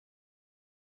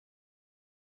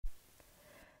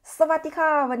สวัสดีค่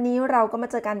ะวันนี้เราก็มา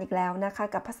เจอกันอีกแล้วนะคะ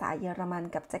กับภาษาเยอรมัน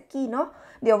กับแจ็คกี้เนาะ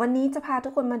เดี๋ยววันนี้จะพาทุ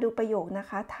กคนมาดูประโยคนะ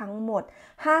คะทั้งหมด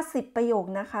50ประโยค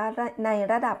นะคะใน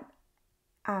ระดับ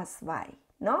A2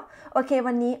 เนาะโอเค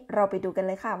วันนี้เราไปดูกันเ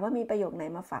ลยค่ะว่ามีประโยคไหน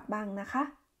มาฝากบ้างนะคะ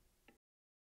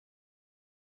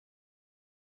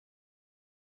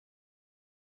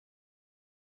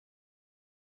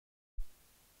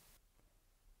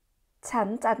ฉัน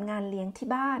จัดงานเลี้ยงที่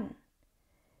บ้าน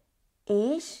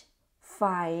Ich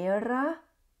feiere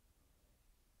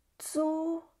zu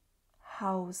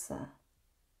Hause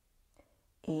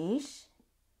Ich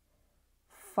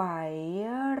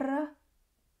feiere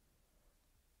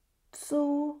zu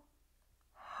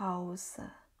Hause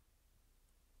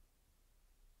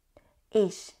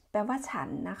Ich แปลว่าฉัน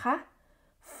นะคะ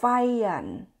feiern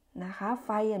นะคะ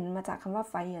feiern มาจากคำว่า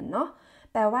feiern เนาะ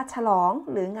แปลว่าฉลอง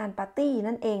หรืองานปาร์ตี้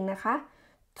นั่นเองนะคะ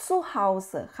zu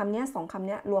Hause คำนี้2คำ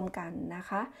นี้รวมกันนะ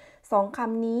คะ2ค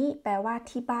ำนี้แปลว่า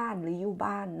ที่บ้านหรืออยู่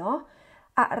บ้านเนาะ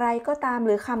อะไรก็ตามห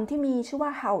รือคำที่มีชื่อว่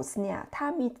า house เนี่ยถ้า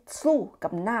มี zu กั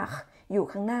บ nach อยู่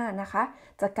ข้างหน้านะคะ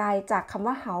จะกลายจากคำ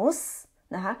ว่า house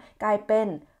นะคะกลายเป็น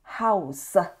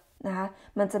house นะคะ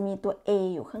มันจะมีตัว a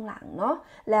อยู่ข้างหลังเนาะ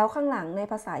แล้วข้างหลังใน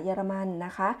ภาษาเยอรมันน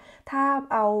ะคะถ้า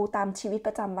เอาตามชีวิตป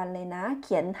ระจำวันเลยนะเ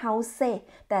ขียน house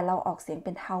แต่เราออกเสียงเ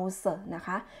ป็น house นะค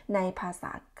ะในภาษ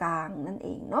ากลางนั่นเอ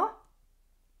งเนาะ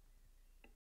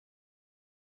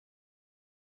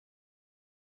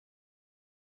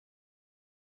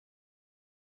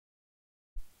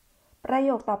ประโย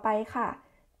คต่อไปค่ะ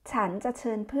ฉันจะเ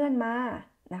ชิญเพื่อนมา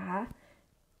นะคะ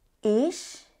Ich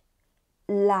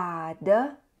lade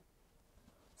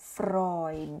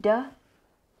Freunde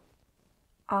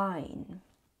ein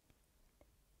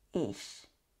Ich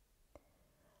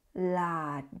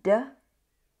lade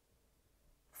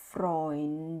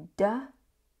Freunde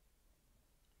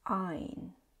ein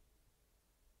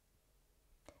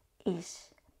Ich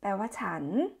แปลว่าฉัน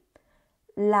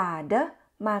lade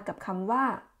มากับคำว่า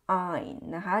ein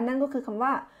นะคะนั่นก็คือคำ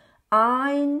ว่า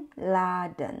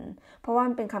einladen เพราะว่า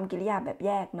มันเป็นคำกริยาแบบแ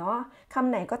ยกเนาะคำ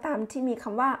ไหนก็ตามที่มีค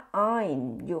ำว่า ein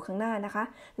อยู่ข้างหน้านะคะ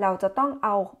เราจะต้องเอ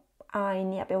า ein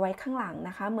เนี่ยไปไว้ข้างหลัง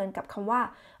นะคะเหมือนกับคำว่า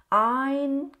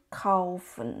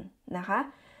einkaufen นะคะ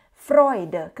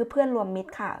Freude คือเพื่อนรวมมิต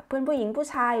รค่ะเพื่อนผู้หญิงผู้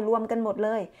ชายรวมกันหมดเล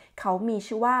ยเขามี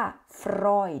ชื่อว่า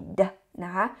Freude น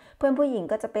ะคะเพื่อนผู้หญิง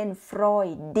ก็จะเป็น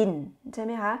Freundin ใช่ไห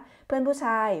มคะเพื่อนผู้ช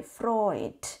าย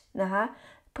Freud นะคะ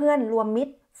เพื่อนรวมมิต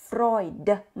ร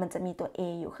Freude มันจะมีตัว a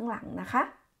อยู่ข้างหลังนะคะ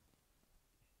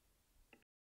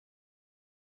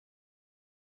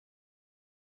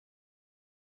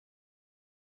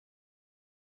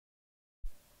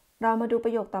เรามาดูป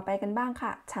ระโยคต่อไปกันบ้างค่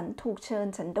ะฉันถูกเชิญ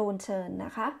ฉันโดนเชิญน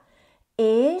ะคะ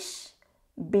Ich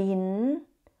bin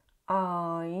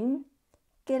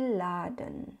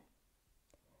eingeladen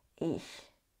Ich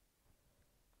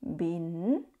bin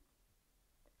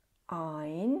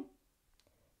eingeladen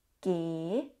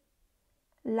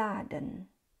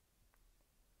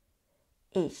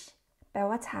Ich แปล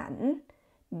ว่าฉัน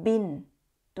bin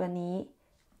ตัวนี้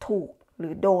ถูกหรื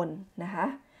อโดนนะคะ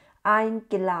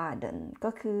eingeladen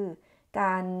ก็คือก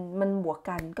ารมันบวก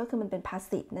กันก็คือมันเป็น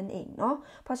passive นั่นเองเนาะ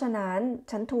เพราะฉะนั้น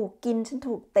ฉันถูกกินฉัน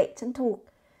ถูกเตะฉันถูก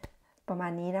ประมา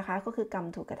ณนี้นะคะก็คือกรรม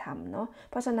ถูกกระทำเนาะ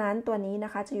เพราะฉะนั้นตัวนี้น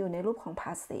ะคะจะอยู่ในรูปของ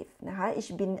passive นะคะ ich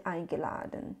bin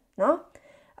eingeladen เนาะ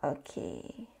โอเค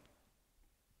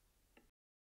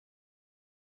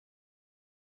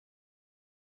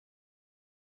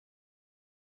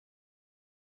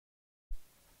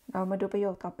เรามาดูประโย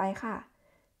คต่อไปค่ะ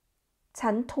ฉั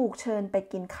นถูกเชิญไป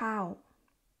กินข้าว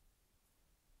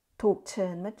ถูกเชิ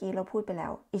ญเมื่อกี้เราพูดไปแล้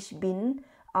ว ich bin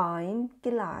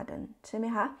eingeladen ใช่ไหม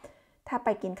คะถ้าไป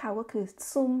กินข้าวก็คือ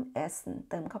zum Essen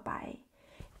เติมเข้าไป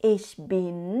ich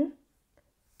bin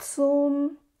zum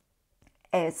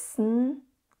Essen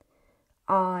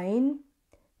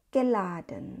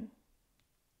eingeladen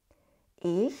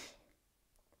ich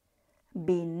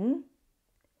bin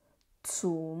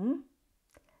zum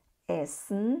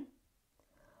Essen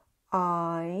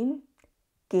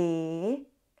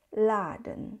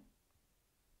eingeladen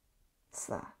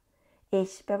so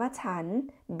ich แปลว่าฉัน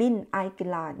bin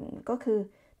eingeladen ก็คือ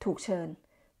ถูกเชิญ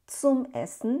zum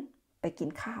Essen ไปกิน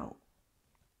ข้าว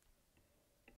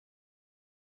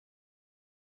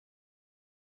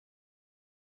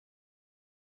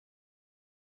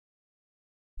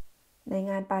ใน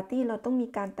งานปาร์ตี้เราต้องมี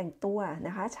การแต่งตัวน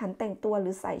ะคะฉันแต่งตัวหรื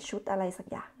อใส่ชุดอะไรสัก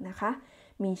อย่างนะคะ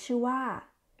มีชื่อว่า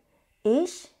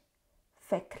ich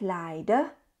verkleide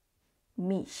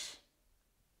mich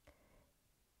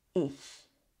ich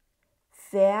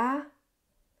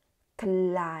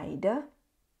verkleide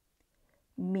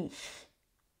mich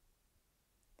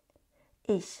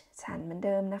ich ฉันเหมือนเ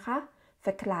ดิมนะคะ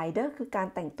verkleider คือการ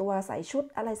แต่งตัวใส่ชุด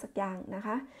อะไรสักอย่างนะค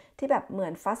ะที่แบบเหมือ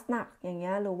น fastnacht อย่างเ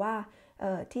งี้ยหรือว่า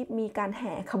ที่มีการแ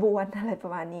ห่ขบวนอะไรปร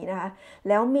ะมาณนี้นะคะ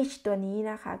แล้ว mich ตัวนี้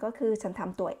นะคะก็คือฉันท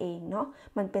ำตัวเองเนาะ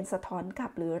มันเป็นสะท้อนกลั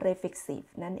บหรือ reflexive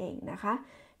นั่นเองนะคะ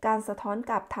การสะท้อน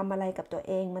กลับทำอะไรกับตัว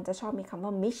เองมันจะชอบมีคำว่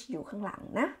า mich อยู่ข้างหลัง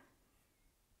นะ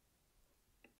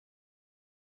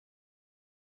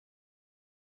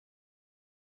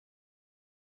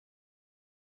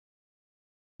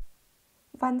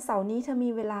วันเสาร์นี้เธอมี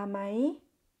เวลาไหม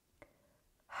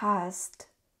Hast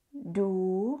du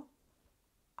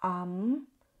am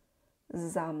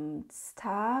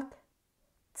Samstag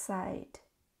Zeit?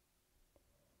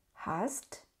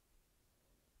 Hast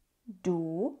du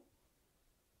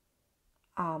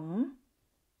am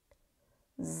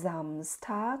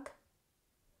Samstag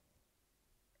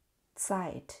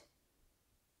Zeit?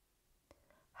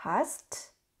 Hast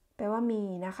แปลว่ามี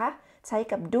นะคะใช้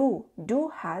กับ du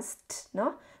hast เนา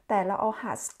ะแต่เราเอา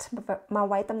hast มา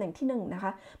ไว้ตำแหน่งที่หนึ่งนะค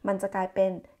ะมันจะกลายเป็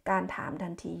นการถามทั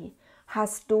นที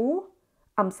hast du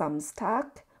am Samstag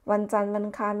วันจันทร์วัน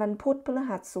อังคารวันพุธพฤ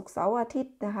หัสศุกร์เสาร์อาทิต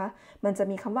ย์นะคะมันจะ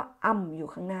มีคำว่า am อยู่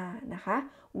ข้างหน้านะคะ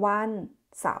วัน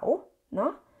เสาร์เนา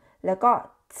ะแล้วก็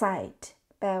Zeit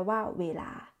แปลว่าเวล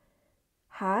า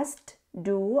hast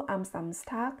du am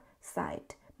Samstag Zeit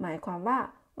หมายความว่า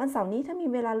วันเสาร์นี้ถ้ามี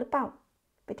เวลาหรือเปล่า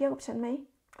ไปเที่ยวกับฉันไหม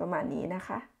ประมาณนี้นะค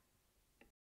ะ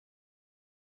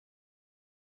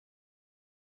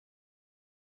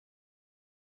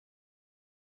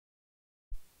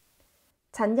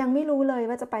ฉันยังไม่รู้เลย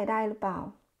ว่าจะไปได้หรือเปล่า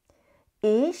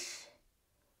Ich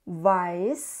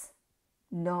weiß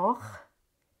noch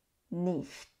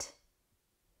nicht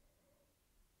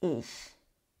Ich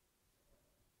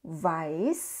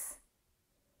weiß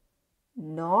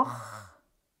noch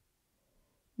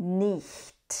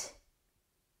nicht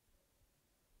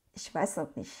Ich weiß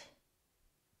noch nicht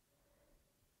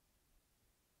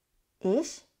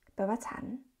Ich แปลว่าฉัน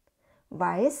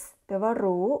weiß แปลว่า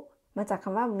รู้มาจากค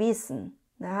ำว่า wissen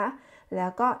นะคะแล้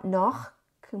วก็ noch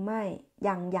คือไม่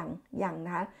ยังน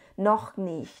ะคะ noch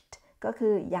nicht ก็คื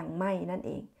อยังไม่นั่นเ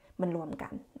องมันรวมกั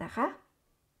นนะคะ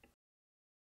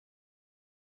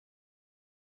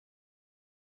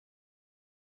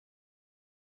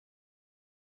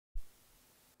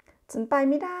ฉันไป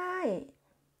ไม่ได้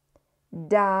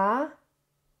da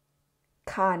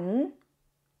kann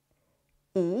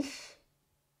ich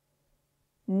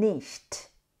nicht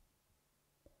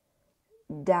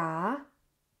da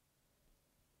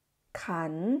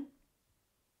kann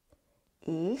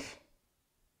ich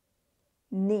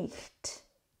nicht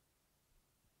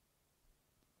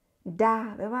da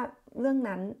แปลว่าเรื่อง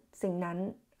นั้นสิ่งนั้น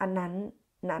อันนั้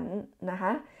นนะค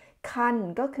ะ kann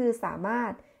ก็คือสามาร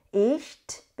ถ ich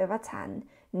แปลว่าฉัน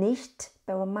nicht แป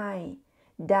ลว่าไม่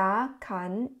da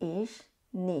kann ich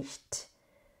nicht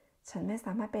ฉันไม่ส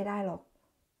ามารถไปได้หรอก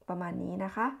ประมาณนี้น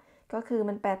ะคะก็คือ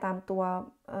มันแปลตามตัว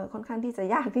ค่อนข้างที่จะ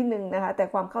ยากนิดนึงนะคะแต่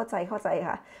ความเข้าใจ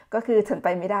ค่ะก็คือฉันไป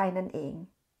ไม่ได้นั่นเอง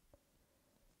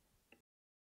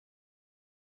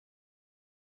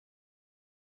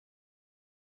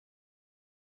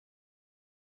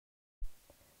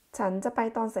ฉันจะไป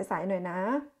ตอนสายๆหน่อยนะ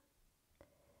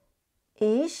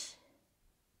Ich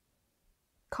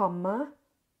komme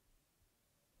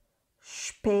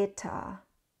später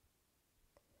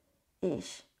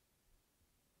Ich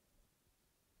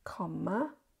komme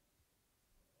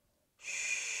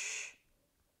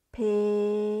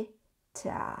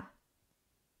später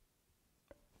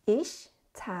Ich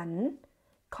ฉัน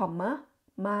komme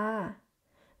มา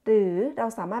หรือเรา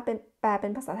สามารถแปลเป็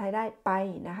นภาษาไทยได้ไป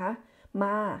นะคะม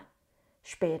า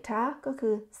später ก็คื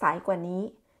อสายกว่านี้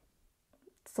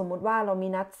สมมุติว่าเรามี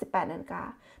นัด 18 นาฬิกา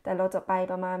แต่เราจะไป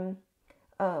ประมาณ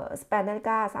18 นาฬิก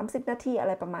า 30 นาทีอะไ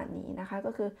รประมาณนี้นะคะ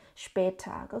ก็คือ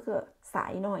später ก็คือสา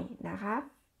ยหน่อยนะคะ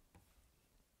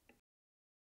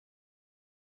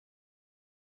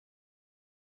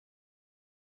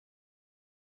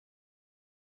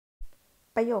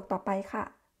ประโยคต่อไปค่ะ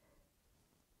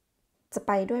จะไ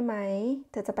ปด้วยไหม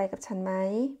เธอจะไปกับฉันไหม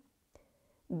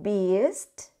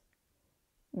Bist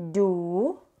du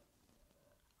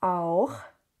auch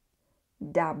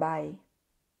dabei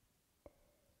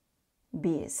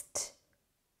Bist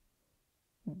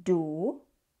du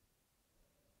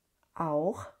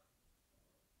auch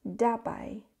dabei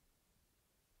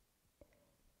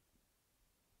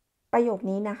ประโยค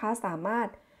นี้นะคะสามารถ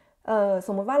ส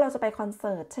มมติว่าเราจะไปคอนเ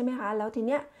สิร์ตใช่ไหมคะแล้วทีเ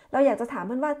นี้ยเราอยากจะถามเ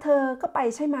พื่อนว่าเธอก็ไป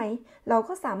ใช่ไหมเรา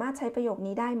ก็สามารถใช้ประโยค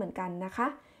นี้ได้เหมือนกันนะคะ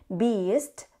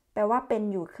bist แปลว่าเป็น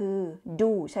อยู่คือ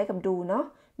do ใช้กับ do เนาะ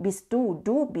bist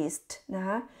du bist นะค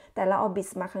ะแต่เราเอา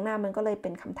bist มาข้างหน้ามันก็เลยเป็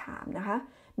นคำถามนะคะ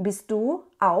bist du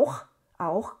auch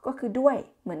auch ก็คือด้วย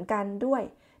เหมือนกันด้วย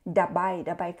dabei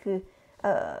คือ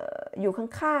อยู่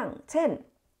ข้างๆเช่น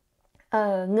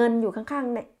เงินอยู่ข้าง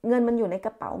ๆเงินมันอยู่ในก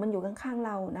ระเป๋ามันอยู่ข้างๆเ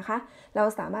รานะคะเรา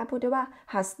สามารถพูดได้ว่า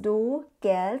hast du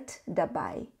Geld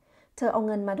dabei เธอเอาเ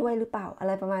งินมาด้วยหรือเปล่าอะไ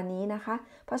รประมาณนี้นะคะ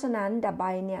เพราะฉะนั้น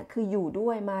dabei เนี่ยคืออยู่ด้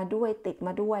วยมาด้วยติดม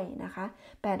าด้วยนะคะ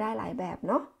แปลได้หลายแบบ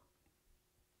เนาะ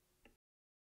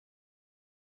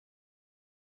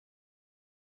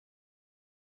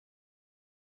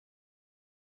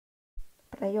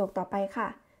ประโยคต่อไปค่ะ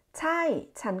ใช่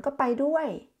ฉันก็ไปด้วย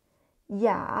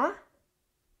ja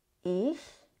ich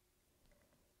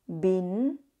bin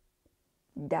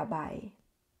dabei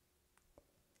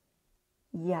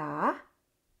ja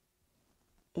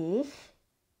ich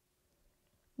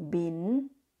bin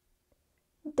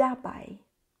dabei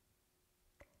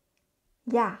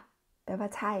ja แปลว่า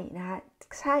ใช่นะคะ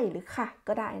ใช่หรือค่ะ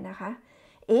ก็ได้นะคะ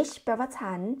ich แปลว่า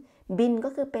ฉัน bin ก็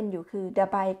คือเป็นอยู่คือ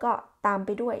dabei ก็ตามไป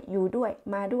ด้วยอยู่ด้วย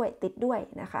มาด้วยติดด้วย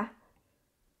นะคะ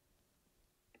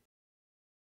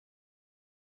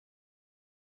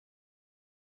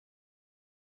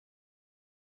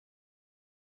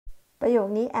ประโยค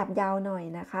นี้แอบยาวหน่อย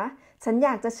นะคะฉันอย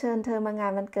ากจะเชิญเธอมางา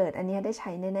นวันเกิดอันนี้ได้ใ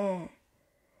ช้แน่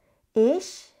ๆ ich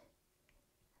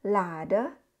lade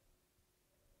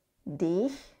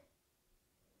dich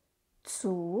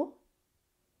zu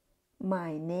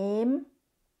meinem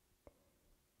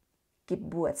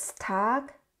Geburtstag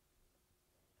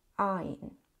ein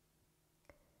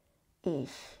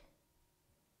ich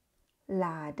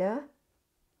lade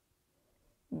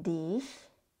dich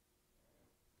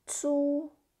zu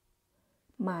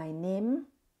meinem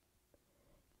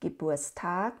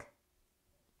Geburtstag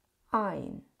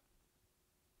ein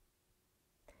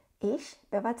ich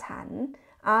แปลว่าฉัน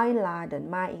einladen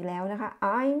มาอีกแล้วนะคะ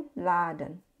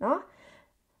einladen เนาะ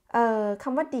ค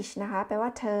ำว่า dich นะคะแปลว่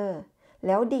าเธอแ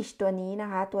ล้ว dich ตัวนี้นะ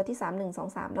คะตัวที่3 1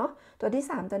 2 3เนาะตัวที่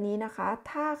3ตัวนี้นะคะ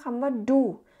ถ้าคำว่า du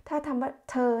ถ้าคำว่า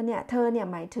เธอเนี่ย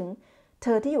หมายถึงเธ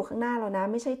อที่อยู่ข้างหน้าเรานะ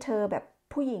ไม่ใช่เธอแบบ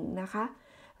ผู้หญิงนะคะ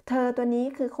เธอตัวนี้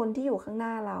คือคนที่อยู่ข้างหน้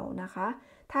าเรานะคะ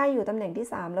ถ้าอยู่ตำแหน่งที่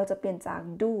3เราจะเปลี่ยนจาก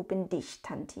du เป็น dich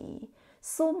ทันที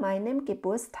zu meinem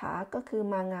Geburtstag ก็คือ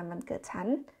มางานวันเกิดฉัน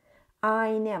I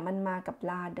เนี่ยมันมากับ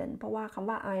laden เพราะว่าคำ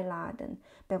ว่า einladen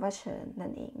แปลว่าเชิญนั่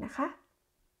นเองนะคะ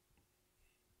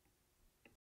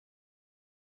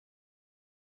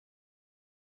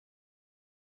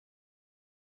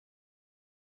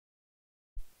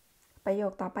ประโย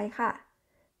คต่อไปค่ะ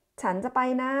ฉันจะไป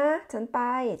นะฉันไป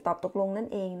ตอบตกลงนั่น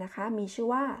เองนะคะมีชื่อ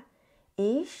ว่า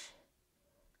ich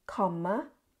komme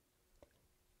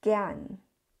gern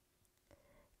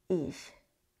ich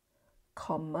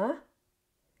komme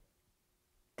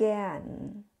gern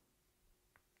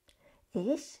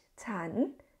ich ฉัน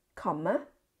komme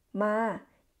มา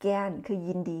gern คือ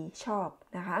ยินดีชอบ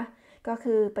นะคะก็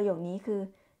คือประโยคนี้คือ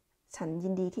ฉันยิ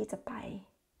นดีที่จะไป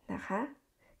นะคะ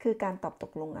คือการตอบต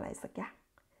กลงอะไรสักอย่าง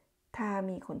ถ้า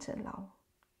มีคนเชิญเรา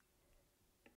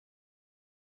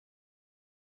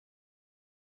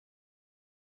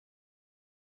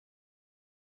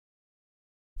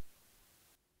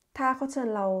ถ้าเขาเชิญ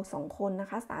เรา2คนนะ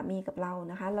คะสามีกับเรา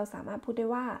นะคะเราสามารถพูดได้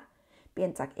ว่าเปลี่ย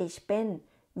นจาก ich เป็น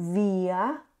wir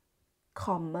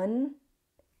kommen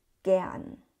gern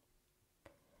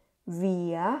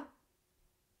wir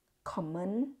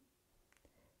kommen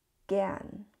gern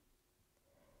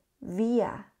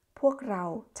wir พวกเรา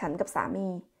ฉันกับสามี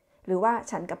หรือว่า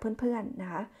ฉันกับเพื่อนๆนะ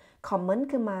คะ common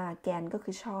คือมา gern ก็คื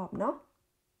อชอบเนาะ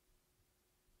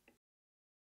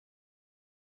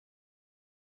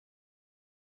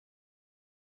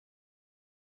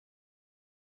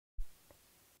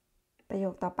ประโย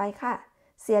คต่อไปค่ะ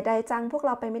เสียดายจังพวกเร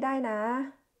าไปไม่ได้นะ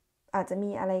อาจจะ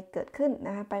มีอะไรเกิดขึ้นน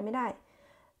ะคะไปไม่ได้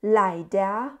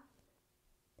leider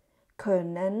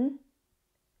können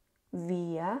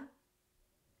wir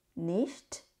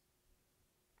nicht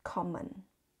kommen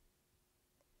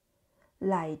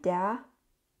leider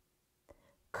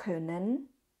können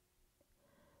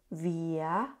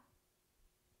wir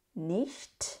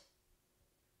nicht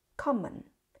kommen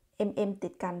ติ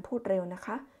ดกันพูดเร็วนะค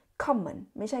ะ common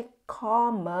ไม่ใช่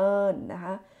common นะค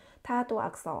ะถ้าตัว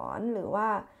อักษรหรือว่า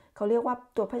เขาเรียกว่า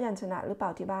ตัวพยัญชนะหรือเปล่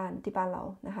าที่บ้านเรา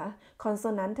นะคะ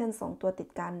consonant 2 ตัวติด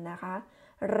กันนะคะ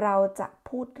เราจะ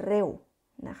พูดเร็ว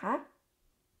นะคะ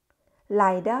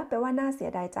leider แปลว่าน่าเสีย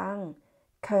ดายจัง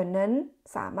können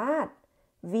สามารถ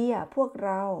wir พวกเ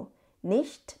รา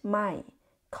nicht ไม่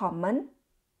kommen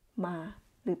มา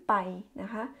หรือไปนะ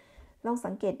คะลอง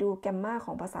สังเกตดูแกมมาข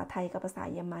องภาษาไทยกับภาษา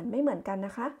เยอรมันไม่เหมือนกันน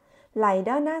ะคะ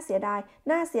leider น่าเสียดาย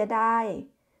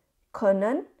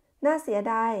können น่าเสีย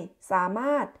ดายสาม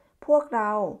ารถพวกเร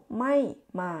าไม่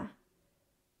มา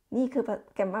นี่คือ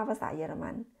แกมมาภาษาเยอรมั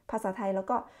น ภาษาไทยแล้ว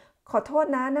ก็ขอโทษ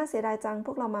นะน่าเสียดายจังพ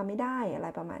วกเรามาไม่ได้อะไร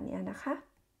ประมาณนี้นะคะ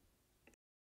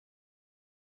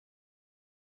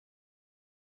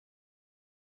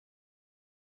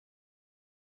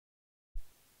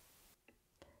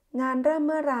งานเริ่มเ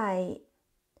มื่อไหร่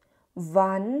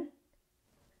Wann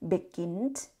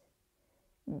beginnt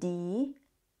die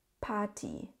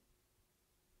Party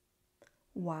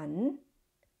Wann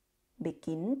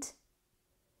beginnt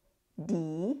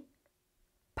die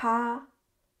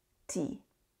Party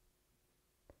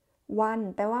Wann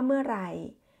แปลว่าเมื่อไหร่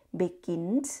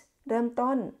beginnt เริ่ม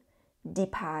ต้น die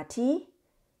Party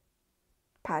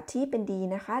Party เป็นดี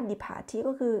นะคะ die Party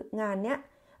ก็คืองานเนี้ย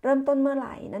เริ่มต้นเมื่อไห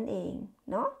ร่นั่นเอง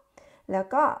เนาะแล้ว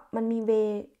ก็มันมี w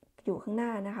อยู่ข้างหน้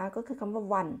านะคะก็คือคำว่า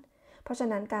one เพราะฉะ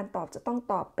นั้นการตอบจะต้อง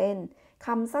ตอบเป็นค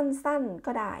ำสั้นๆ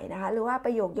ก็ได้นะคะหรือว่าป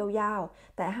ระโยคยาว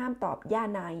ๆแต่ห้ามตอบย่า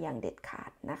นายอย่างเด็ดขา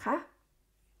ดนะคะ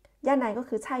ย่านายก็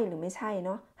คือใช่หรือไม่ใช่เ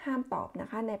นาะห้ามตอบนะ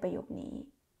คะในประโยคนี้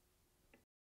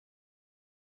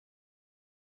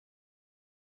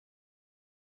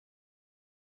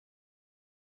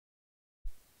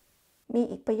มี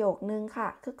อีกประโยคนึงค่ะ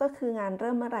ก็คืองานเ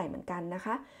ริ่มเมื่อไหร่เหมือนกันนะค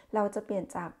ะเราจะเปลี่ยน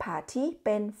จาก party เ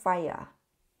ป็น fire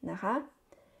นะคะ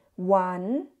Wann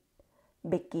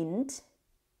beginnt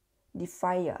die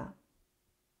Feier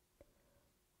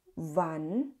Wann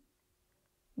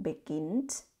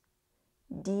beginnt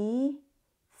die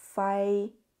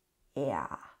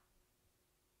Feier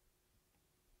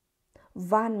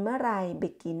Wann เมื่อไหร่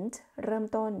beginnt เริ่ม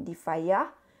ต้น die Feier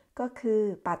ก็คือ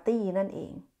ปาร์ตี้นั่นเอ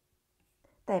ง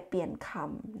แต่เปลี่ยนค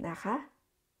ำนะคะ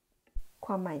ค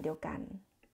วามหมายเดียวกัน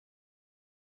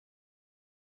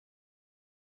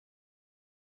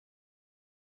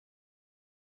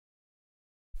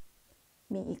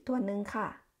มีอีกตัวหนึ่งค่ะ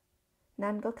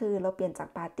นั่นก็คือเราเปลี่ยนจาก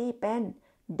ปาร์ตี้เป็น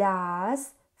das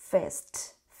Fest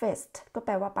Fest ก็แป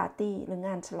ลว่าปาร์ตี้หรือง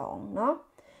านฉลองเนาะ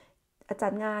จั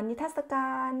ดงานนิทรรศก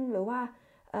ารหรือว่า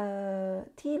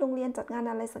ที่โรงเรียนจัดงาน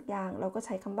อะไรสักอย่างเราก็ใ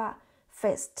ช้คำว่า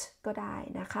Fest ก็ได้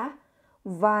นะคะ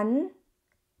Wann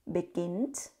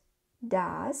beginnt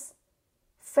das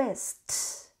Fest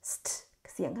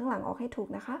เสียงข้างหลังออกให้ถูก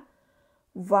นะคะ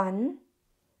Wann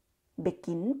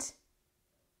beginnt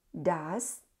das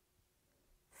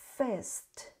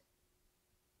Fest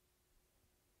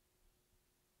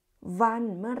Wann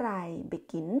เมื่อไหร่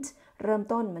beginnt เริ่ม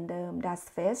ต้นเหมือนเดิม das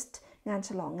Fest งานฉ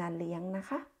ลองงานเลี้ยงนะ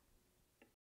คะ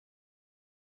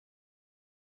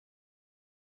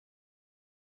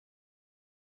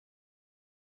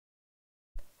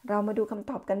เรามาดูคำ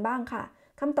ตอบกันบ้างค่ะ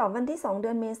คำตอบวันที่2เดื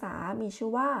อนเมษายนมีชื่อ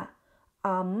ว่า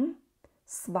am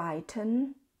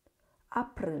 2.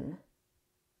 April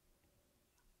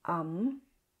am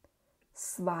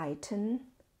 2.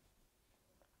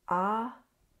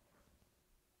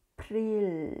 April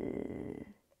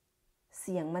เ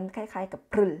สียงมันคล้ายๆกับ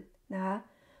pril นะคะ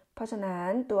เพราะฉะนั้น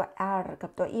ตัว r กั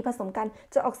บตัว e ผสมกัน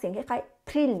จะออกเสียงคล้ายๆ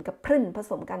pril กับ pril ผ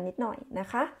สมกันนิดหน่อยนะ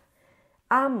คะ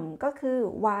ก็คือ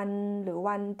วันหรือ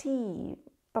วันที่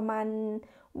ประมาณ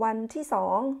วันที่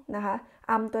2นะคะ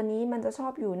ตัวนี้มันจะชอ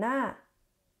บอยู่หน้า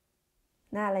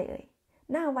อะไรเอ่ย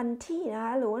หน้าวันที่นะค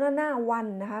ะหรือว่าหน้าวัน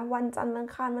นะคะวันจันทร์อัง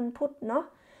คารวันพุธเนาะ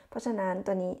เพราะฉะนั้น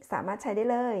ตัวนี้สามารถใช้ได้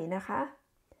เลยนะคะ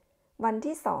วัน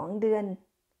ที่2เดือน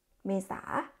เมษา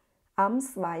am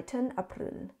 2.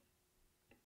 April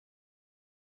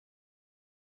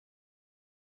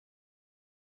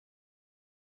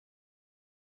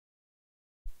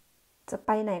จะไ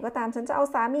ปไหนก็ตามฉันจะเอา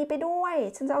สามีไปด้วย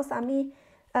ฉันจะเอาสามี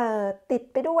ติด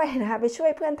ไปด้วยนะคะไปช่ว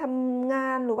ยเพื่อนทำงา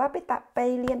นหรือว่าไป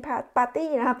เรียนปาร์ตี้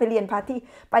นะคะไปเรียนปาร์ตี้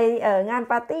ไปงาน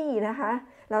ปาร์ตี้นะคะ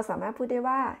เราสามารถพูดได้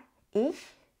ว่า ich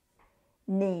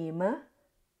nehme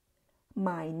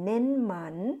meinen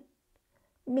Mann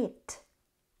mit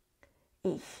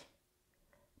ich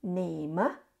nehme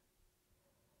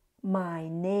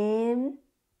meinen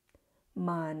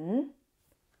Mann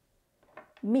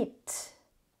mit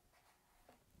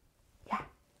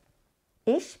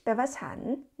ich แปลว่าฉัน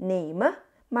nehme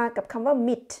มากับคำว่า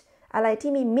mit อะไร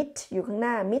ที่มี mit อยู่ข้างห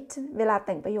น้า mit เวลาแ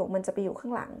ต่งประโยคมันจะไปอยู่ข้า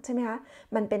งหลังใช่ไหมคะ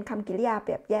มันเป็นคำกริยาแบ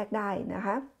บแยกได้นะค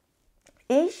ะ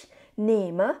ich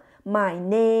nehme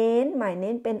meinen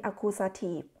เป็น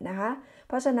accusative นะคะเ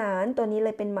พราะฉะนั้นตัวนี้เล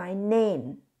ยเป็น meinen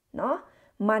เนาะ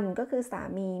มันก็คือสา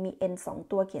มีมี n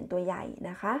 2ตัวเขียนตัวใหญ่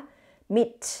นะคะ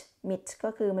mit ก็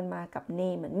คือมันมากับ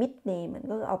name เหมือน mit name เหมือน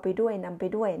ก็เอาไปด้วยนำไป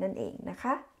ด้วยนั่นเองนะค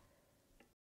ะ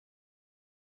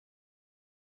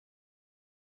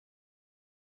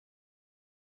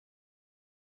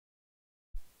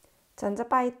ฉันจะ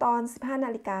ไปตอน 15 น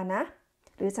าฬิกานะ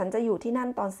หรือฉันจะอยู่ที่นั่น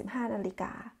ตอน 15 นาฬิก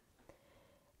า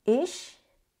Ich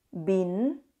bin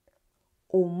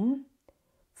um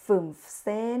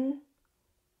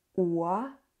 15 Uhr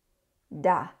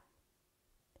da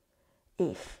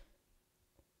ich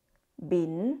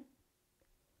bin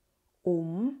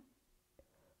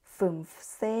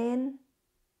 15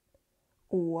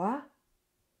 Uhr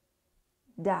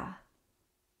da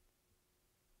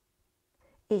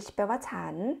ich แปลว่าฉั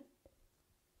น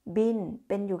bin เ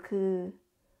ป็นอยู่คือ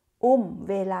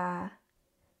เวลา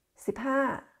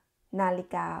15 นาฬิ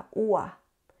กา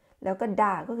แล้วก็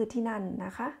da ก็คือที่นั่นน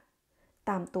ะคะ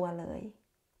ตามตัวเลย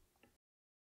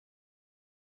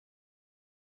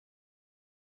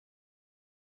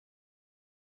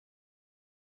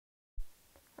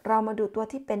เรามาดูตัว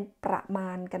ที่เป็นประมา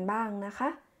ณกันบ้างนะคะ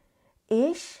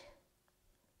ich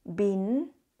bin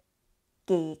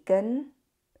gegen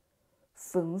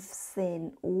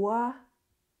 15 Uhr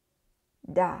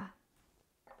da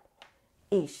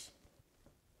ich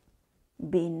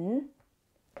bin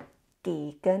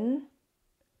gegen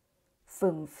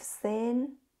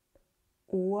 15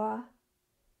 Uhr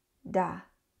da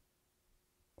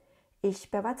ich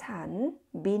แปลว่าฉัน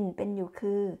bin เป็นอยู่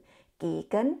คือ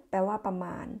gegen แปลว่าประม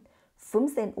าณ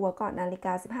15 Uhr ก่อนนาฬิก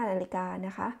า15 นาฬิกาน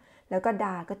ะคะแล้วก็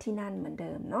da ก็ที่นั่นเหมือนเ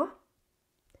ดิมเนาะ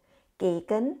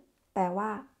gegen แปลว่า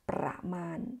ประมา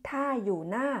ณถ้าอยู่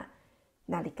หน้า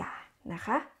นาฬิกานะค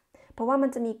ะเพราะว่ามัน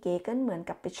จะมี gegen เหมือน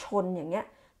กับไปชนอย่างเงี้ย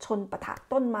ชนปะทะ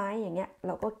ต้นไม้อย่างเงี้ยเ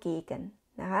ราก็ gegen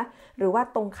นะคะหรือว่า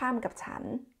ตรงข้ามกับฉัน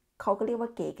เขาก็เรียกว่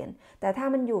า gegen แต่ถ้า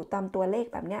มันอยู่ตามตัวเลข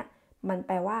แบบเนี้ยมันแ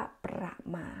ปลว่าประ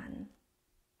มาณ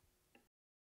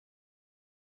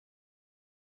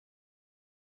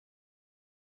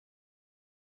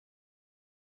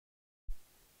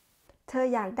เธอ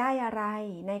อยากได้อะไร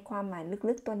ในความหมาย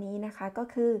ลึกๆตัวนี้นะคะก็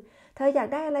คือเธออยาก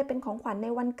ได้อะไรเป็นของขวัญใน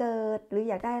วันเกิดหรือ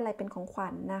อยากได้อะไรเป็นของขวั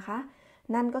ญนะคะ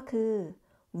นั่นก็คือ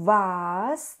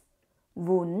was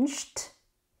wünscht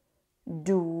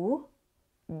du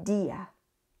dir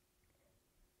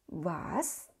was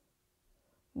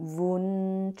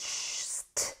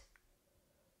wünschst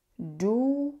du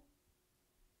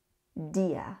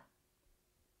dir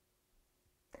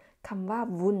คำว่า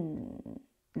wün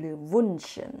หรือ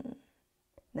wünschen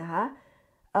นะคะ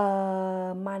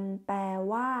มันแปล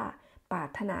ว่าปรา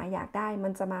รถนาอยากได้มั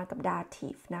นจะมากับ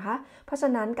dative นะคะเพราะฉะ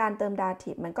นั้นการเติม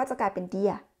dative มันก็จะกลายเป็น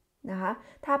dir นะคะ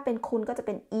ถ้าเป็นคุณก็จะเ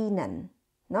ป็น ihnen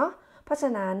เนาะเพราะฉะ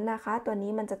นั้นนะคะตัว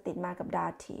นี้มันจะติดมากับ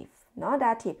dative เนาะ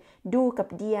dative du กับ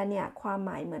dir เนี่ยความห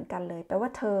มายเหมือนกันเลยแปลว่า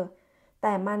เธอแ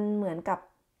ต่มันเหมือนกับ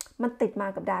มันติดมา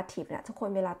กับ dative เนี่ยทุกคน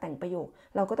เวลาแต่งประโยค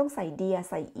เราก็ต้องใส่ dir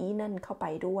ใส่ ihnen เข้าไป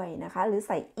ด้วยนะคะหรือใ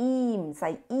ส่ ihm ใส่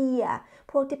ihr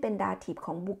พวกที่เป็น dative ข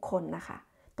องบุคคลนะคะ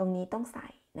ตรงนี้ต้องใส่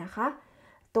นะคะ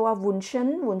ตัว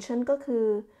wünschen ก็คือ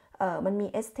มันมี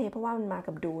st เพราะว่ามันมา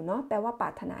กับดูเนาะแปลว่าปรา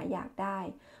รถนาอยากได้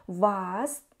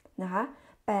was นะคะ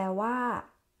แปลว่า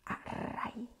อะไร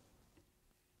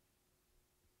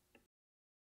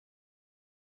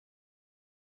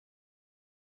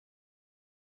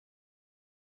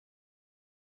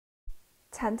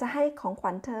ฉันจะให้ของข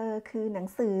วัญเธอคือหนัง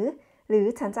สือหรือ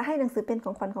ฉันจะให้หนังสือเป็นข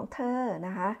องขวัญของเธอน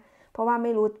ะคะเพราะว่าไ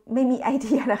ม่มีไอเ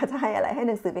ดียนะคะจะให้อะไรให้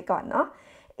หนังสือไปก่อนเนาะ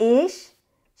ich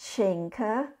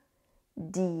schenke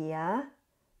dir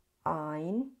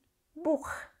ein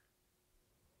Buch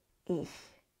ich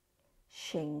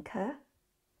schenke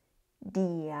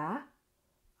dir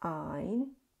ein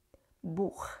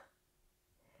Buch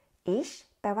ich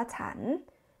แปลว่าฉัน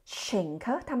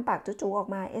schenke ทำปากจู่ๆออก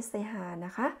มา sh น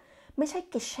ะคะไม่ใช่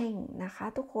geschenk นะคะ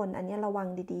ทุกคนอันนี้ระวัง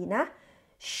ดีๆนะ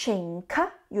schenke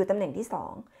อยู่ตำแหน่งที่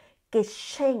2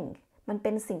 geschenk มันเ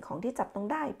ป็นสิ่งของที่จับต้อง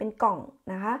ได้เป็นกล่อง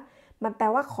นะคะมันแปล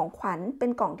ว่าของขวัญเป็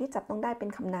นกล่องที่จับต้องได้เป็น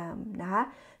คำนามนะคะ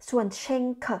ส่วน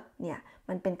schenke เนี่ย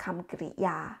มันเป็นคำกริย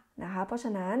านะคะเพราะฉ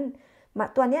ะนั้น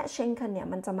ตัวเนี้ย schenke เนี่ย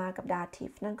มันจะมากับ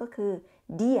dative นั่นก็คือ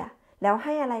dir แล้วใ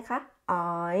ห้อะไรคะ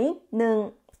I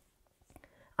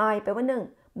แปลว่า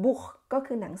1 Buch ก็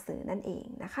คือหนังสือนั่นเอง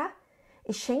นะคะ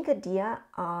Ich schenke dir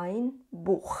ein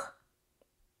Buch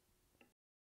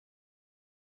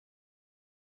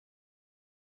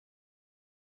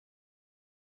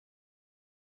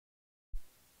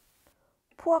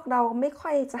พวกเราไม่ค่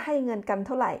อยจะให้เงินกันเ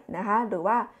ท่าไหร่นะคะหรือ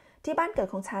ว่าที่บ้านเกิด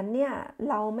ของฉันเนี่ย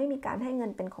เราไม่มีการให้เงิ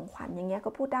นเป็นของขวัญอย่างเงี้ยก็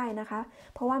พูดได้นะคะ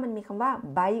เพราะว่ามันมีคำว่า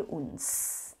bei uns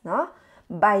เนาะ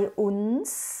bei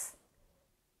uns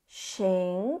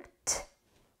schenkt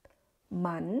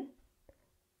man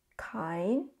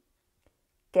kein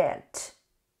Geld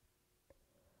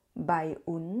bei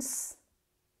uns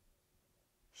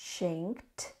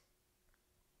schenkt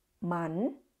man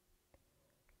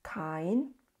kein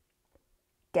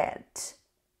Geld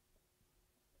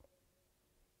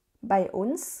bei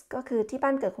uns ก็คือที่บ้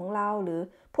านเกิดของเราหรือ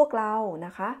พวกเราน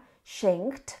ะคะ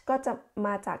schenkt ก็จะม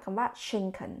าจากคำว่า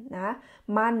schenken นะ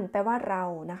มันแปลว่าเรา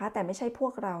นะคะแต่ไม่ใช่พว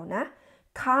กเรานะ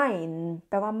kein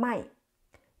แปลว่าไม่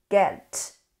Geld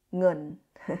เงิน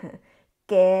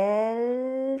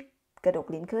Geld กระดก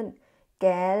ลิ้นขึ้น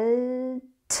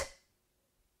Geld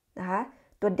นะคะ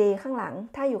ตัว d ข้างหลัง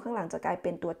ถ้าอยู่ข้างหลังจะกลายเป็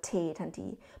นตัว t ทันที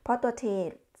เพราะตัว t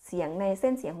เสียงในเ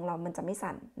ส้นเสียงของเรามันจะไม่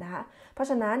สั่นนะคะเพราะ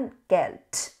ฉะนั้น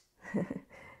Geld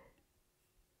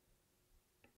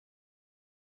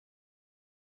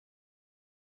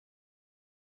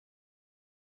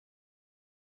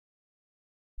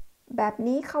แบบ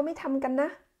นี้เขาไม่ทำกันนะ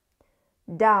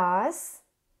Das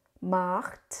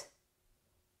macht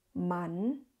man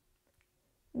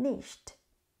nicht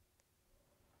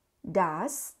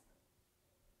Das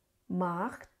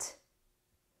macht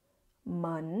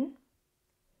man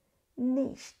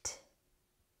nicht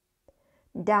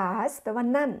Das แปลว่า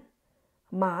นั่น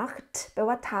macht แปล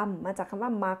ว่าทำมาจากคำว่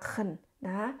า machen น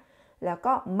ะคะแล้ว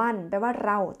ก็มันแปลว่าเ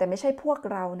ราแต่ไม่ใช่พวก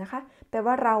เรานะคะแปล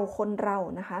ว่าเราคนเรา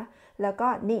นะคะแล้วก็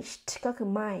nicht ก็คือ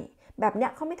ไม่แบบเนี้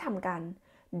ยเขาไม่ทำกัน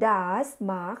Das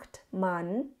macht man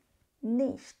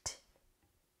nicht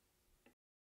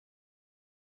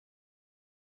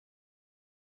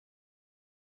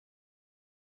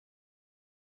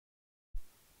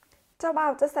เจ้าบ่า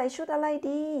วจะใส่ชุดอะไร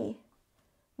ดี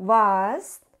Was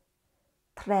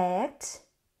trägt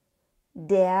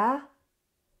der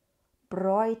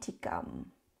Bräutigam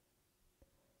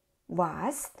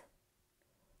Was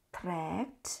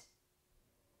trägt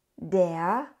der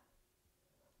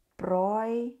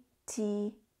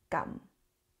Bräutigam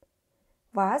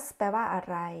Was แปลว่าอะ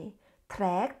ไร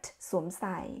trägt สวมใ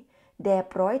ส่ der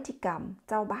Bräutigam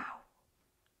เจ้าบ่าว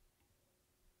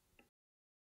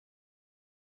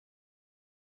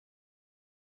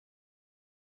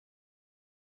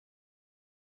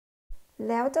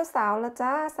แล้วเจ้าสาวละ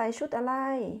จ้าใส่ชุดอะไร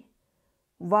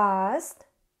Was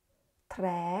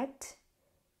trägt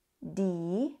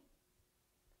die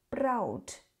Braut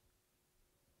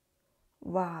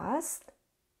Was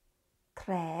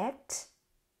trägt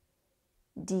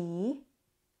die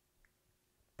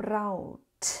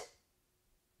Braut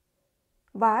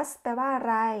Was แปลว่าอะ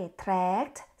ไร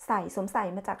trägt ใส่สวมใส่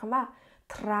มาจากคำว่า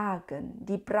tragen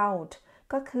die Braut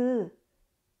ก็คือ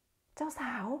เจ้าส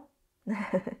าว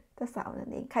เจ้าสาวนั่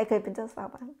นเองใครเคยเป็นเจ้าสาว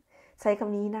บ้างใช้ค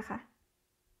ำนี้นะคะ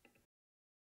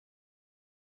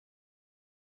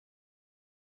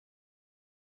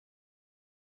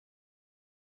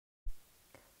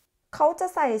เขาจะ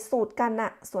ใส่สูทกันอ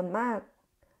ะส่วนมาก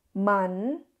Man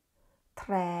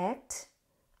trägt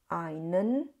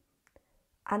einen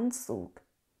Anzug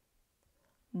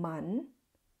Man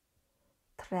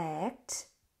trägt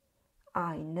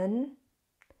einen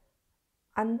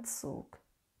Anzug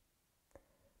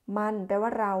มันแปลว่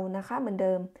าเรานะคะเหมือนเ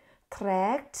ดิม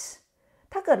trägt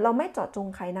ถ้าเกิดเราไม่เจาะจง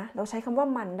ใครนะเราใช้คำว่า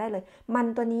มันได้เลยมัน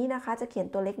ตัวนี้นะคะจะเขียน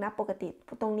ตัวเล็กนะปกติ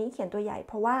ตรงนี้เขียนตัวใหญ่เ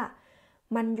พราะว่า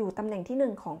มันอยู่ตำแหน่งที่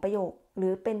1ของประโยคหรื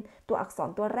อเป็นตัวอักษร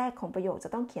ตัวแรกของประโยคจะ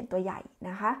ต้องเขียนตัวใหญ่น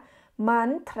ะคะมัน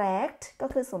trägt ก็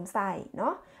คือสวมใส่เนา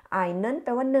ะ einen แป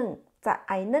ลว่า1จะ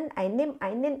einen einem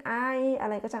einen I อะ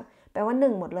ไรก็จะแปลว่า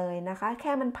1หมดเลยนะคะแ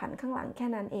ค่มันผันข้างหลังแค่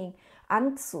นั้นเอง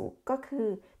Anzug ก็คือ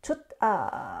ชุ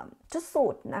ดสู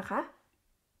ทนะคะ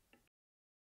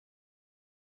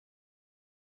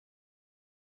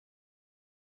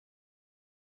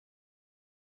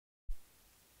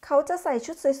เขาจะใส่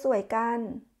ชุดสวยๆกัน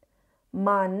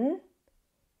Man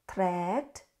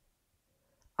trägt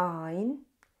ein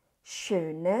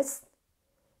schönes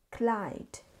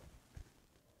Kleid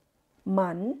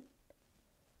Man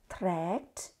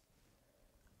trägt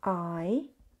ein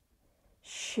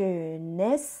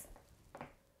schönes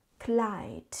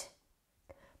Kleid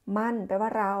มันแปลว่า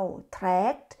เรา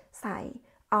trägt ใส่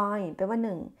ein แปลว่า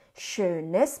1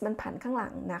 schönes มันผันข้างหลั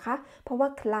งนะคะเพราะว่า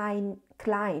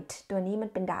Kleid ตัวนี้มัน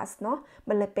เป็น das เนาะ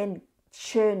มันเลยเป็น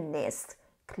schönes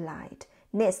Kleid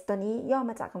ness ตัวนี้ย่อ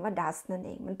มาจากคำว่า das นั่นเ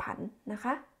องมันผันนะค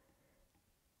ะ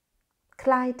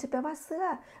Kleid แปลว่าเสื้อ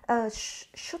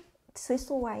ชุด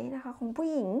สวยๆนะคะของผู้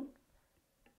หญิง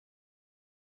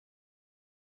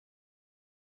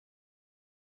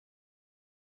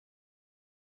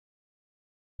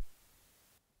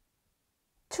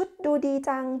ชุดดูดี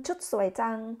จังชุดสวย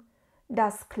จัง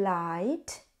Das Kleid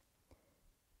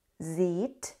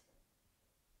sieht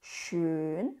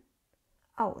schön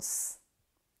aus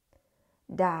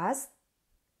Das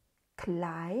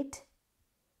Kleid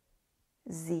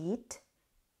sieht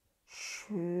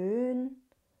schön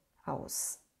aus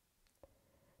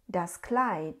Das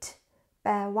Kleid แป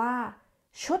ลว่า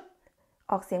ชุด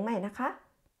ออกเสียงใหม่นะคะ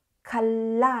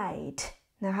Kleid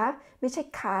นะคะไม่ใช่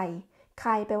ใคร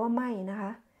แปลว่าไม่นะค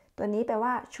ะตัวนี้แปล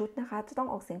ว่าชุดนะคะจะต้อง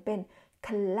ออกเสียงเป็น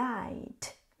Kleid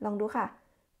ลองดูค่ะ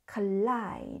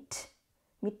Kleid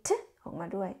มี t ออกมา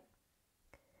ด้วย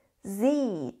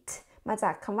sieht มาจ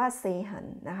ากคำว่า sehen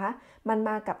นะคะมันม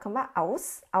ากับคำว่า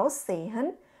aussehen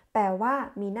แปลว่า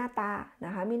มีหน้าตาน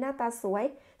ะคะมีหน้าตาสวย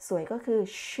สวยก็คือ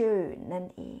schön นั่น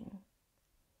เอง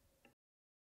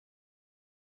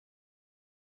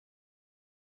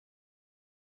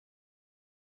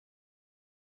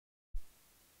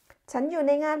ฉันอยู่ใ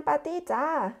นงานปาร์ตี้จ้า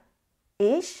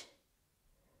Ich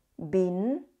bin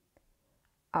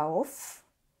auf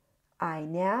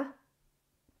einer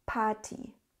Party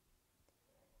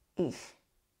Ich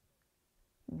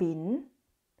bin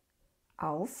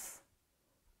auf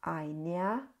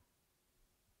einer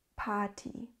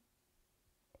Party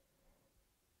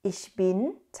Ich bin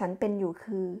ฉันเป็นอยู่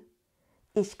คือ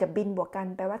Ich กับ bin บวกกัน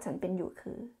แปลว่าฉันเป็นอยู่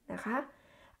คือนะคะ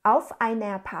auf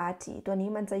einer Party ตัวนี้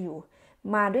มันจะอยู่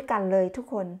มาด้วยกันเลยทุก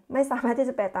คนไม่สามารถที่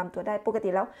จะแปลตามตัวได้ปกติ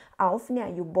แล้ว auf เนี่ย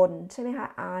อยู่บนใช่ไหมคะ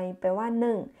I แปลว่า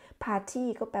1 party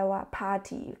ก็แปลว่า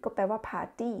party ก็แปลว่า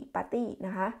party น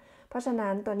ะคะเพราะฉะ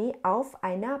นั้นตัวนี้ auf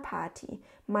einer Party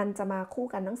มันจะมาคู่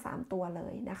กันทั้ง3ตัวเล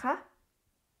ยนะคะ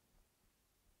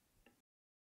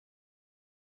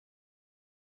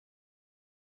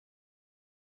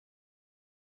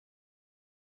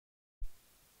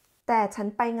แต่ฉัน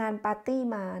ไปงานปาร์ตี้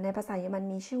มาในภาษาเยอรมัน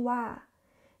มีชื่อว่า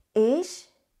Ich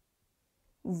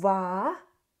war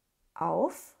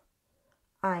auf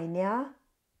einer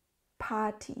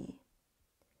Party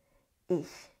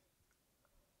Ich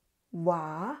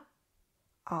war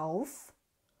auf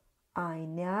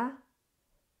einer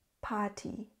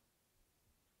Party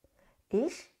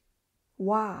Ich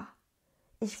war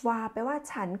แปลว่า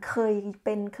ฉันเคยเ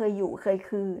ป็นเคยอยู่เคย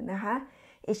คือนะคะ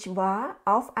Ich war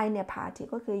auf einer Party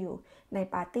ก็คืออยู่ใน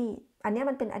ปาร์ตี้อันนี้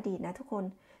มันเป็นอดีตนะทุกคน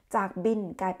จาก bin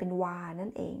กลายเป็น war นั่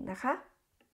นเองนะคะ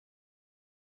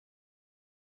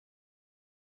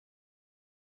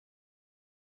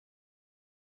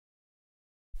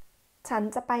ฉัน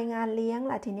จะไปงานเลี้ยง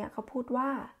ล่ะทีเนี้ยเขาพูดว่า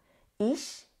Ich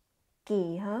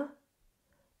gehe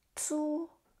zu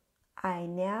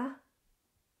einer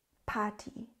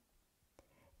Party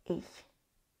Ich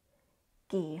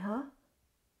gehe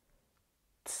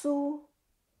zu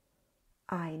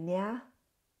einer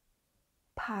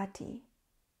Party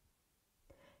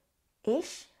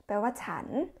Ich แปลว่าฉัน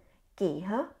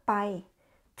gehe ไป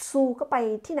zu ก็ไป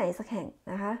ที่ไหนสักแห่ง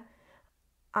นะคะ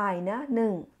einer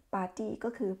 1 party ก็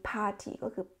คือ party ก็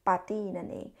คือ party นั่น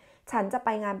เองฉันจะไป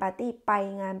งานปาร์ตี้ไป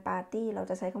งานปาร์ตี้เรา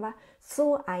จะใช้คำว่า zu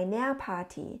einer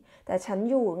Party แต่ฉัน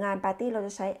อยู่งานปาร์ตี้เราจ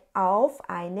ะใช้ auf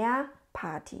einer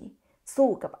Party zu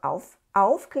กับ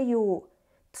auf คืออยู่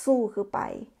zu คือไป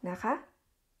นะคะ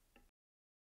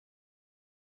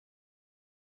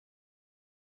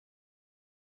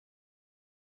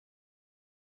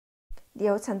เดี๋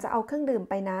ยวฉันจะเอาเครื่องดื่ม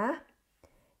ไปนะ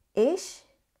Ich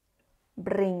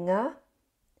bringe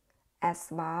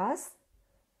etwas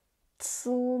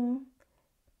zum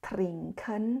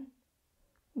Trinken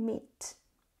mit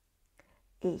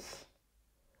Ich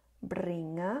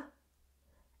bringe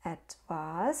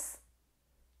etwas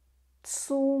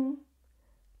zum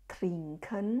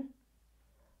Trinken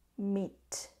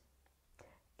mit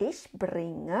Ich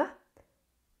bringe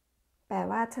แปล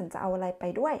ว่าฉันจะเอาอะไรไป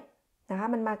ด้วยนะคะ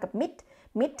มันมากับ mit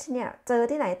เนี่ยเจอ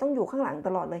ที่ไหนต้องอยู่ข้างหลังต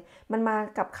ลอดเลยมันมา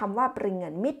กับคำว่า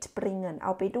bringen bringen เอ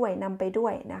าไปด้วยนำไปด้ว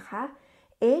ยนะคะ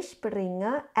Ich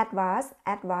bringe etwas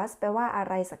แปลว่าอะ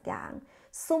ไรสักอย่าง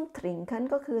zum trinken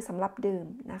ก็คือสำหรับดื่ม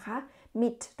นะคะ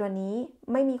mit ตัวนี้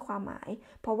ไม่มีความหมาย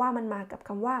เพราะว่ามันมากับค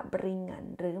ำว่า bringen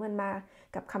หรือมันมา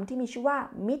กับคำที่มีชื่อว่า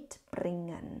mit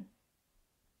bringen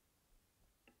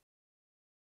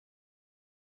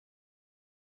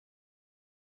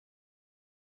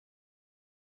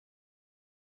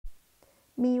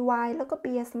มีไวน์แล้วก็เ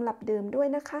บียร์สำหรับดื่มด้วย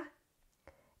นะคะ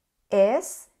Es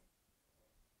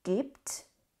gibt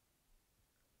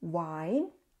Wein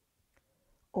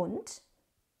und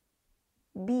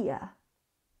Bier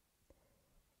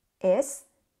Es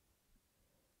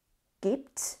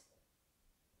gibt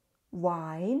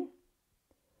Wein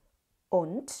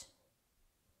und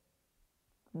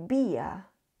Bier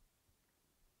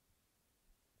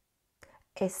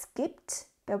Es gibt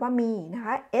แปลว่ามีนะค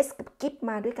ะ es กับ gibt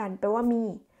มาด้วยกันแปลว่ามี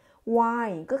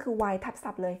wine ก็คือ wine ทับ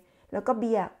ศัพท์เลยแล้วก็เ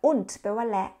บียร์ und แปลว่า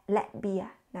และเบียร์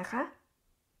นะคะ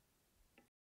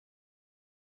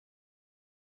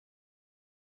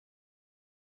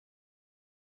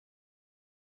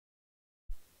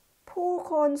ผู้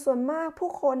คนส่วนมาก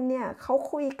ผู้คนเนี่ยเขา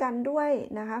คุยกันด้วย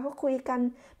นะคะเขาคุยกัน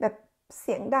แบบเ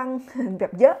สียงดังแบ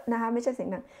บเยอะนะคะไม่ใช่เสียง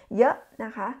ดังเยอะน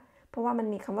ะคะเพราะว่ามัน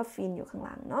มีคำว่า fin อยู่ข้างห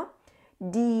ลังเนาะ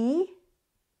die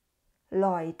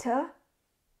Leute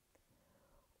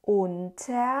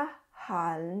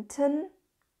unterhalten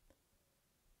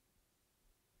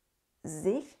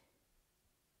sich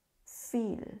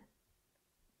viel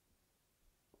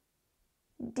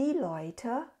die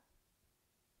Leute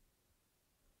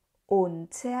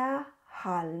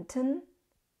unterhalten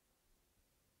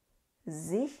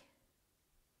sich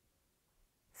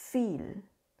viel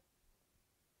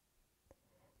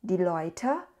die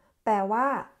Leute แปลว่า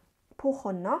ผู้ค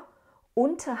นเนาะ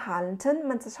unterhalten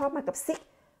มันจะชอบมากับ sich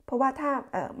เพราะว่าถ้า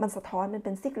มันสะท้อนมันเ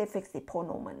ป็น sich reflexive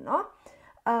pronomen เนาะ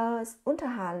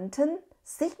unterhalten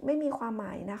sich ไม่มีความหม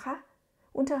ายนะคะ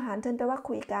unterhalten แปลว่า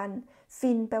คุยกัน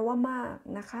fin แปลว่ามาก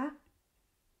นะคะ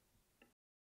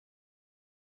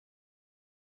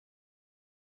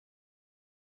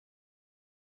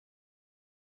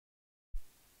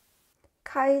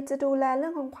ใครจะดูแลเรื่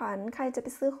องของขวัญใครจะไป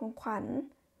ซื้อของขวัญ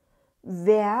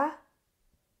wer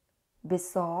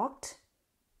besorgt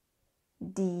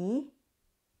die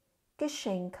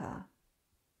Geschenke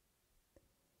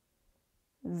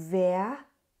wer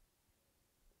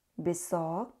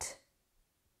besorgt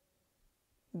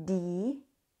die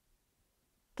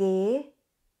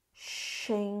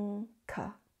Geschenke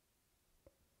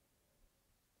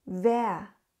wer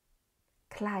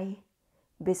ใคร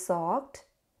besorgt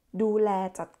ดูแล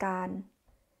จัดการ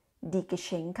die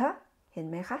Geschenke เห็น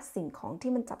ไหมคะสิ่งของ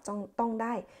ที่มันจับต้องไ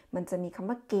ด้มันจะมีคำ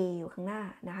ว่า ge อยู่ข้างหน้า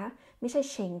นะคะไม่ใช่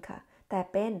Schenke แต่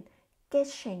เป็น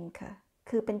Geschenke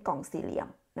คือเป็นกล่องสี่เหลี่ยม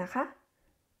นะคะ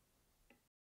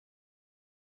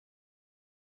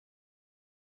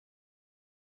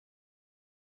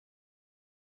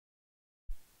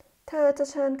เธอจะ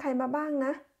เชิญใครมาบ้างน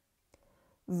ะ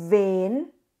wen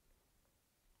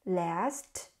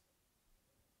lässt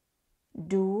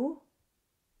du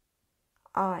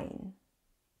ein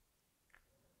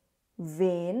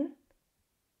wen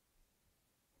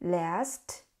lässt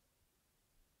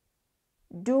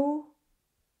du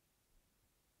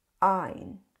ein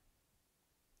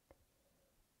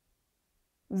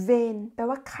wen แปล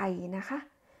ว่าใครนะคะ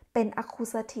เป็น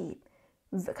accusative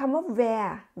คำว่า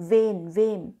where wen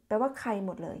wem แปลว่าใครห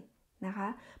มดเลยนะคะ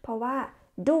เพราะว่า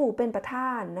do เป็นประธ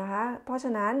านนะคะเพราะฉ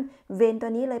ะนั้น wen ตั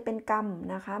วนี้เลยเป็นกรรม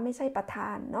นะคะไม่ใช่ประธ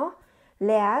านเนาะ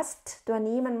last ตัว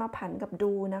นี้มันมาผันกับ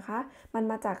do นะคะมัน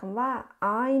มาจากคำว่า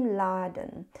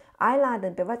einladen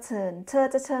einladen แปลว่าเชิญเธอ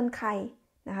จะเชิญใคร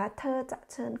นะคะเธอจะ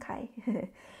เชิญใคร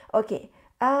โอเค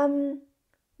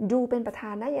do เป็นประธา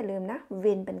นนะอย่าลืมนะ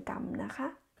wen เป็นกรรมนะคะ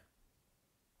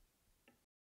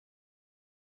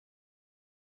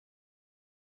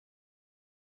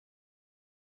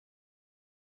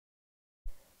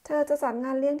เธอจะจัดง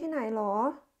านเลี้ยงที่ไหนหรอ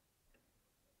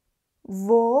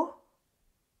Wo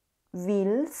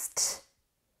willst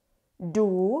du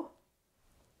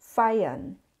feiern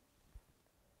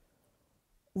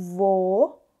Wo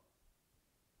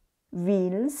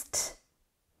willst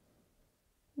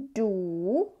du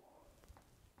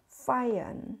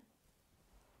feiern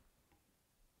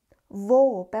Wo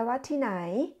แปลว่าที่ไหน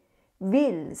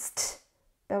willst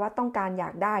แปลว่าต้องการอยา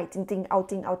กได้จริงๆเอา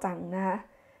จริงเอาจังนะคะ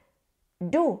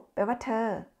ดูแปลว่าเธอ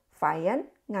feiern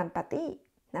งานปาร์ตี้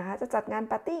นะคะจะจัดงาน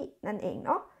ปาร์ตี้นั่นเองเ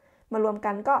นาะมารวม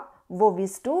กันก็ wo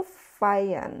willst du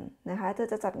feiern นะคะเธอ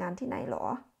จะจัดงานที่ไหนหรอ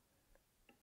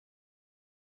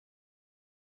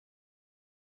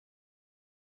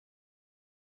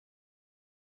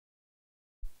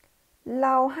เร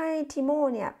าให้ทิโม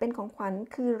เนี่ยเป็นของขวัญ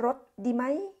คือรถดีไหม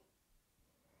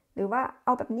หรือว่าเอ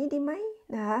าแบบนี้ดีไหม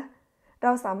นะคะเร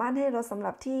าสามารถให้รถสำห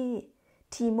รับที่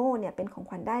ทิโมเนี่ยเป็นของ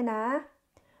ขวัญได้นะ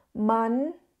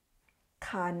Man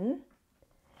kann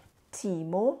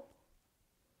Timo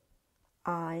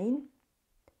ein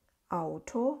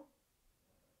Auto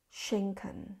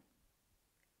schenken.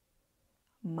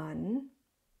 Man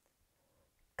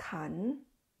kann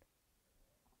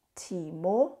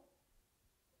Timo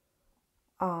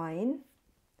ein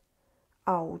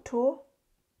Auto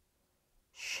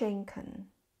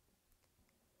schenken.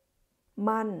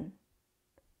 Man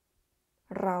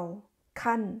เรา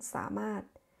คันสามารถ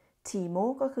ทีโม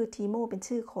ก็คือทีโมเป็น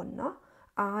ชื่อคนเนาะ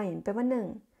ein แปลว่า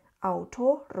1 auto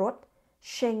รถ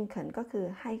schenken ก็คือ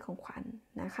ให้ของขวัญ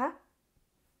นะคะ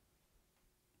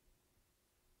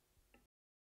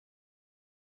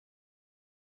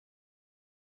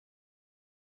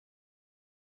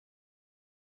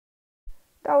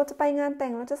เราจะไปงานแต่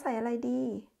งเราจะใส่อะไรดี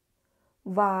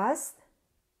was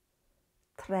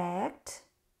trägt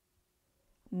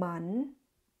man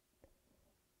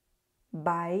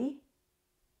bei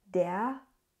der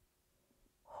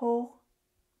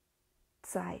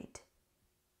Hochzeit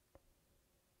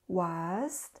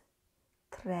Was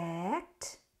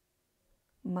trägt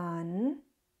man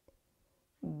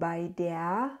bei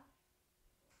der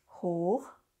Hochzeit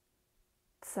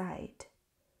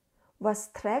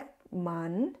Was trägt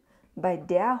man bei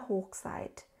der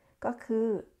Hochzeit ก็คือ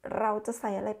เราจะใส่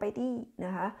อะไรไปดีน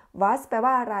ะคะ was แปล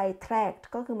ว่าอะไร trägt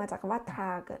ก็คือมาจากคำว่า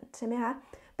tragen ใช่ไหมคะ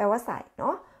แปลว่าใส่เน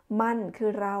าะมันคื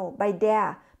อเรา bei der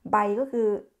bei ก็คือ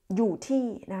อยู่ที่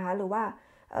นะคะหรือว่า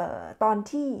ตอน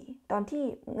ที่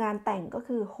งานแต่งก็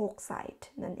คือ Hochzeit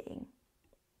นั่นเอง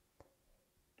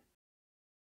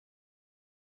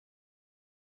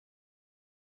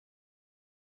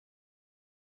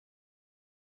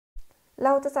เร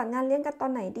าจะจัดงานเลี้ยงกันตอ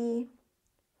นไหนดี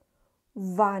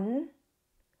Wann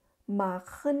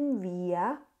machen wir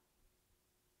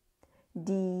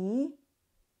die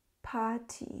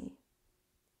Party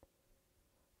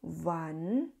Wann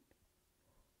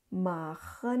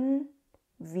machen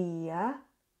wir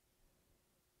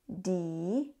die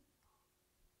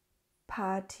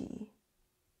Party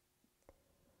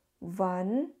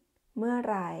Wann เมื่อ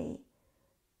ไหร่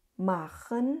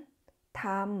machen ท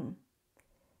ำ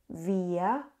wir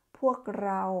พวกเ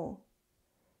รา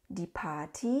die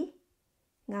Party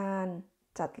งาน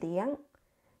จัดเลี้ยง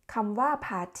คำว่า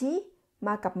Party ม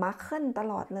ากับ machen ต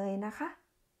ลอดเลยนะคะ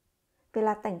เวล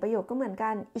าแต่งประโยคก็เหมือนกั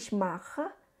น ich mache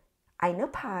eine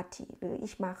Party หรือ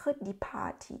ich mache die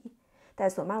Party แต่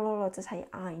ส่วนมากเราจะใช้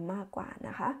ein มากกว่า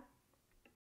นะคะ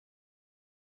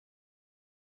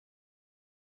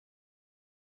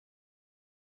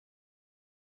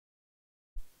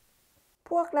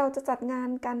พวกเราจะจัดงาน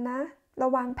กันนะเรา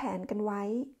วางแผนกันไว้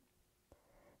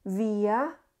wir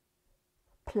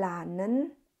planen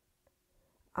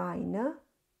eine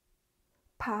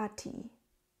Party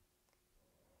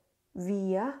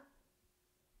wir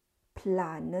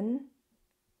planen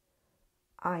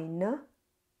eine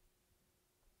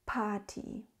Party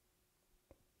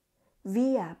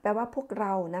wir แปลว่าพวกเร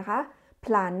านะคะ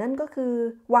planen ก็คือ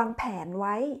วางแผนไ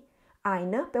ว้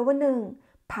eine แปลว่าหนึ่ง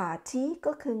Party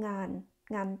ก็คืองาน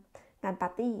ปา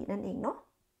ร์ตี้นั่นเองเนาะ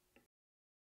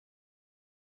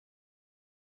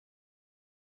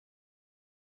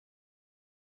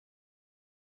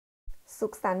สุ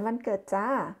ขสันต์วันเกิดจ้า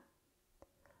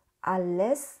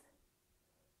alles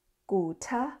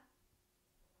Gute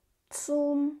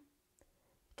zum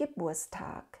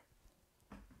Geburtstag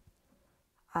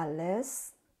alles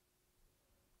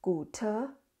Gute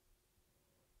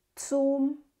zum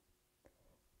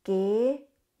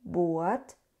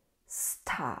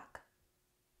Geburtstag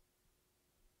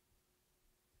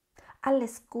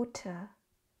alles Gute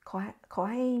ขอ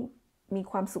ให้มี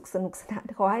ความสุขสนุกสนาน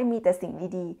ขอให้มีแต่สิ่ง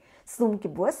ดีๆ zum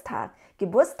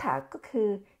Geburtstag ก็คือ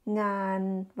งาน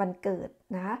วันเกิด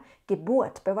นะคะ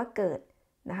Geburt แปลว่าเกิด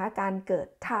นะคะการเกิด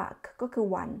Tag ก็คือ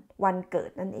วันเกิด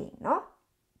นั่นเองเนาะ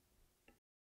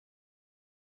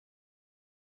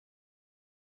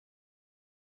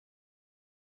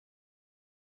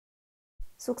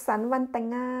สุขสันต์วันแต่ง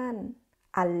งาน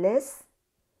alles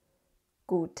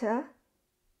Gute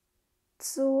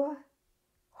zur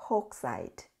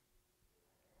Hochzeit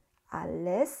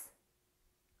alles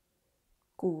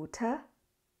Gute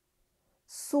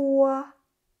zur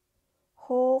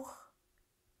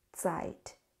Hochzeit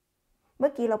เมื่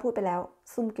อกี้เราพูดไปแล้ว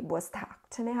zum Geburtstag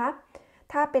ใช่ไหมคะ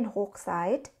ถ้าเป็น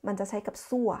Hochzeit มันจะใช้กับ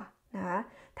zur นะคะ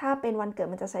ถ้าเป็นวันเกิด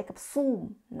มันจะใช้กับ zum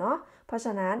เนาะเพราะฉ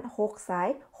ะนั้น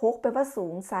Hochzeit Hoch แปลว่าสู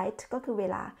ง Zeit ก็คือเว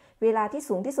ลาที่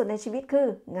สูงที่สุดในชีวิตคือ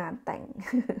งานแต่ง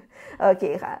โอเค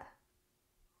ค่ะ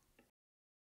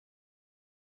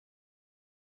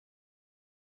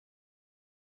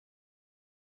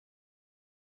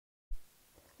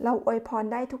เราอวยพร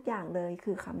ได้ทุกอย่างเลย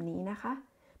คือคำนี้นะคะ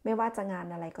ไม่ว่าจะงาน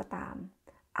อะไรก็ตาม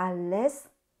alles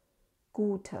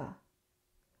Gute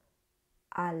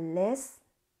alles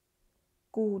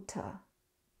Gute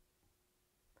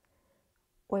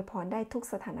อวยพรได้ทุก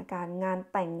สถานการณ์งาน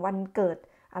แต่งวันเกิด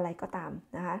อะไรก็ตาม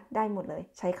นะคะได้หมดเลย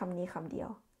ใช้คำนี้คำเดียว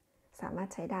สามารถ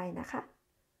ใช้ได้นะคะ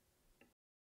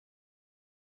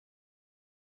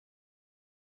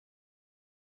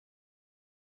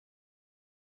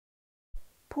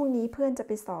พรุ่งนี้เพื่อนจะไ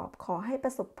ปสอบขอให้ปร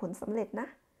ะสบผลสำเร็จนะ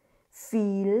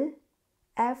viel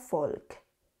Erfolg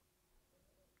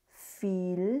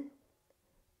viel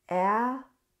Erfolg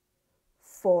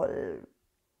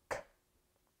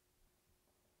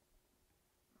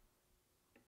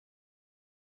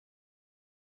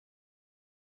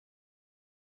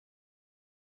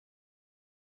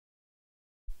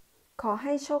ขอใ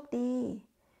ห้โชคดี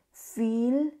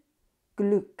viel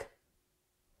Glück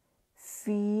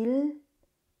viel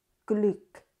Glück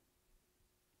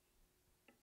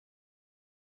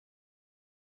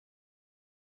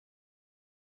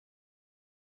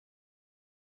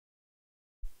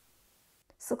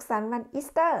สุขสันต์วันอีส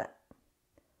เตอร์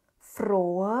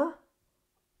frohe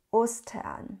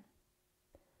Ostern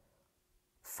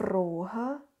frohe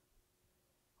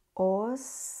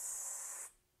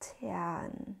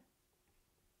Ostern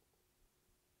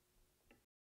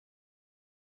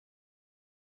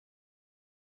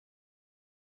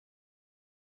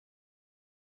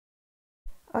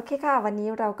โอเคค่ะวันนี้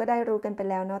เราก็ได้รู้กันไป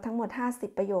แล้วเนาะทั้งหมด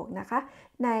50ประโยคนะคะ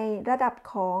ในระดับ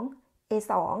ของ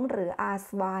A2 หรือ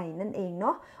R2 นั่นเองเน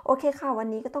าะโอเคค่ะวัน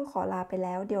นี้ก็ต้องขอลาไปแ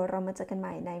ล้วเดี๋ยวเรามาเจอกันให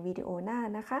ม่ในวิดีโอหน้า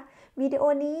นะคะวิดีโอ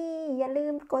นี้อย่าลื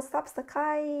มกด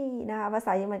Subscribe นะคะภาษ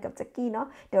าเยอรมันกับแจ็กกี้เนาะ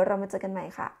เดี๋ยวเรามาเจอกันใหม่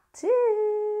ค่ะ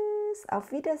Tschüss auf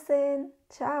Wiedersehen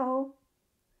ciao